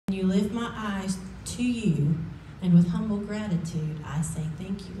my eyes to you, and with humble gratitude, I say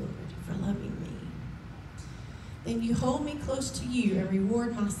thank you, Lord, for loving me. Then you hold me close to you and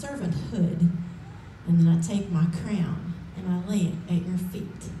reward my servanthood, and then I take my crown and I lay it at your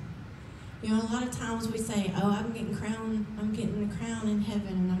feet. You know, a lot of times we say, oh, I'm getting a crown in heaven,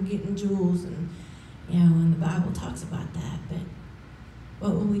 and I'm getting jewels, and, you know, and the Bible talks about that, but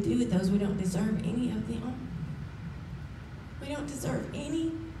what will we do with those? We don't deserve any of them. We don't deserve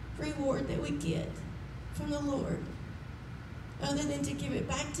any reward that we get from the Lord other than to give it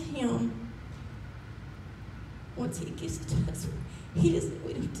back to Him once He gives it to us. We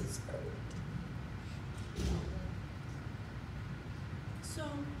don't deserve it. So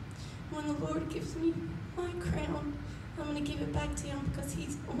when the Lord gives me my crown, I'm going to give it back to Him because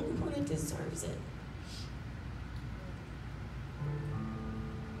He's the only one that deserves it.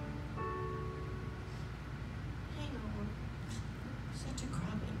 Hang on. Such a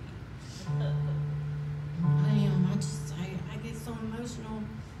crybaby. I am. I get so emotional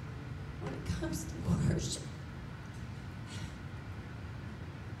when it comes to worship.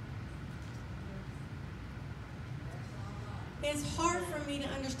 It's hard for me to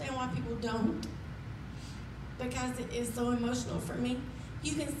understand why people don't, because it is so emotional for me.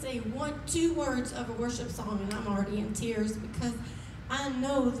 You can say 1-2 words of a worship song and I'm already in tears because I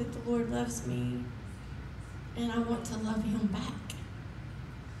know that the Lord loves me and I want to love Him back.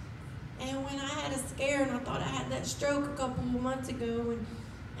 And when I had a scare and I thought I had that stroke a couple of months ago,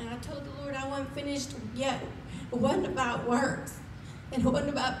 and I told the Lord I wasn't finished yet. It wasn't about works and it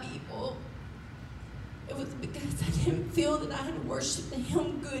wasn't about people. It was because I didn't feel that I had worshiped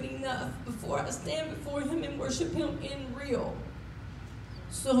Him good enough before I stand before Him and worship Him in real.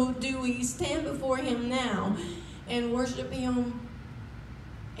 So do we stand before Him now and worship Him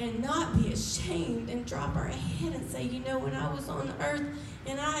and not be ashamed and drop our head and say, you know, when I was on earth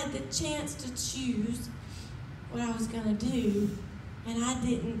and I had the chance to choose what I was going to do, and I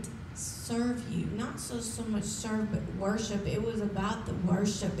didn't serve you. Not so much serve, but worship. It was about the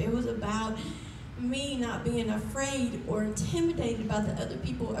worship. It was about me not being afraid or intimidated by the other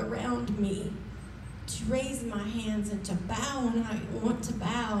people around me, to raise my hands and to bow when I want to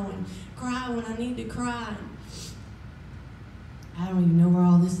bow and cry when I need to cry. I don't even know where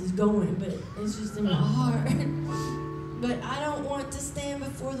all this is going, but it's just in my heart. But I don't want to stand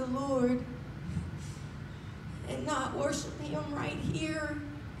before the Lord and not worship Him right here.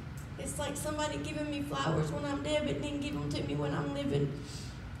 It's like somebody giving me flowers when I'm dead, but didn't give them to me when I'm living.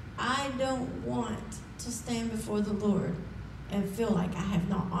 I don't want to stand before the Lord and feel like I have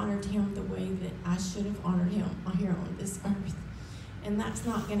not honored Him the way that I should have honored Him here on this earth. And that's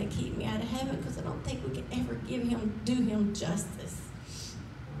not going to keep me out of heaven, because I don't think we can ever do Him justice.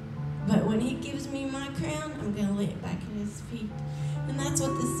 But when He gives me my crown, I'm going to lay it back at His feet. And that's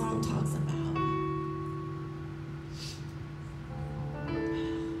what this song talks about.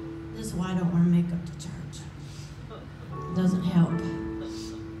 This is why I don't wear makeup to church. It doesn't help.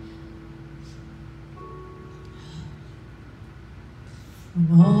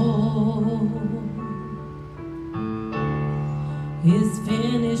 When all is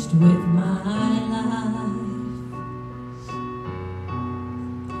finished with my life,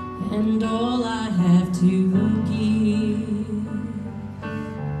 and all I have to give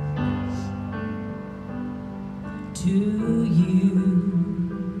to you,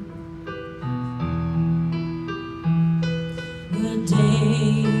 the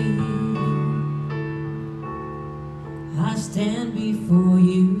day I stand before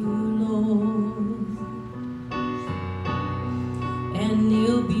you, Lord, and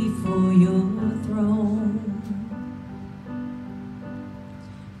kneel before your throne,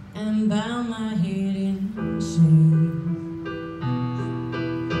 and bow my head in shame.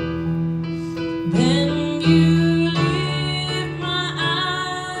 Then you lift my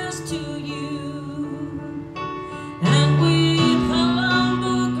eyes to you, and with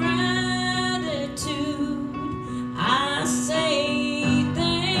humble gratitude I say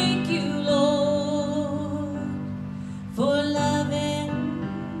thank you, Lord, for loving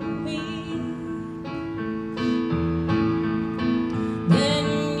me. Then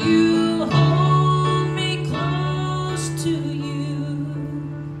you hold me close to you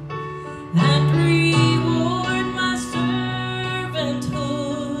and reward my servanthood.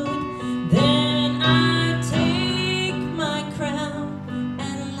 Then I take my crown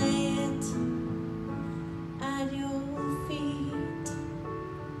and lay it at your feet.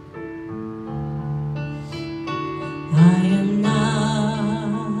 I am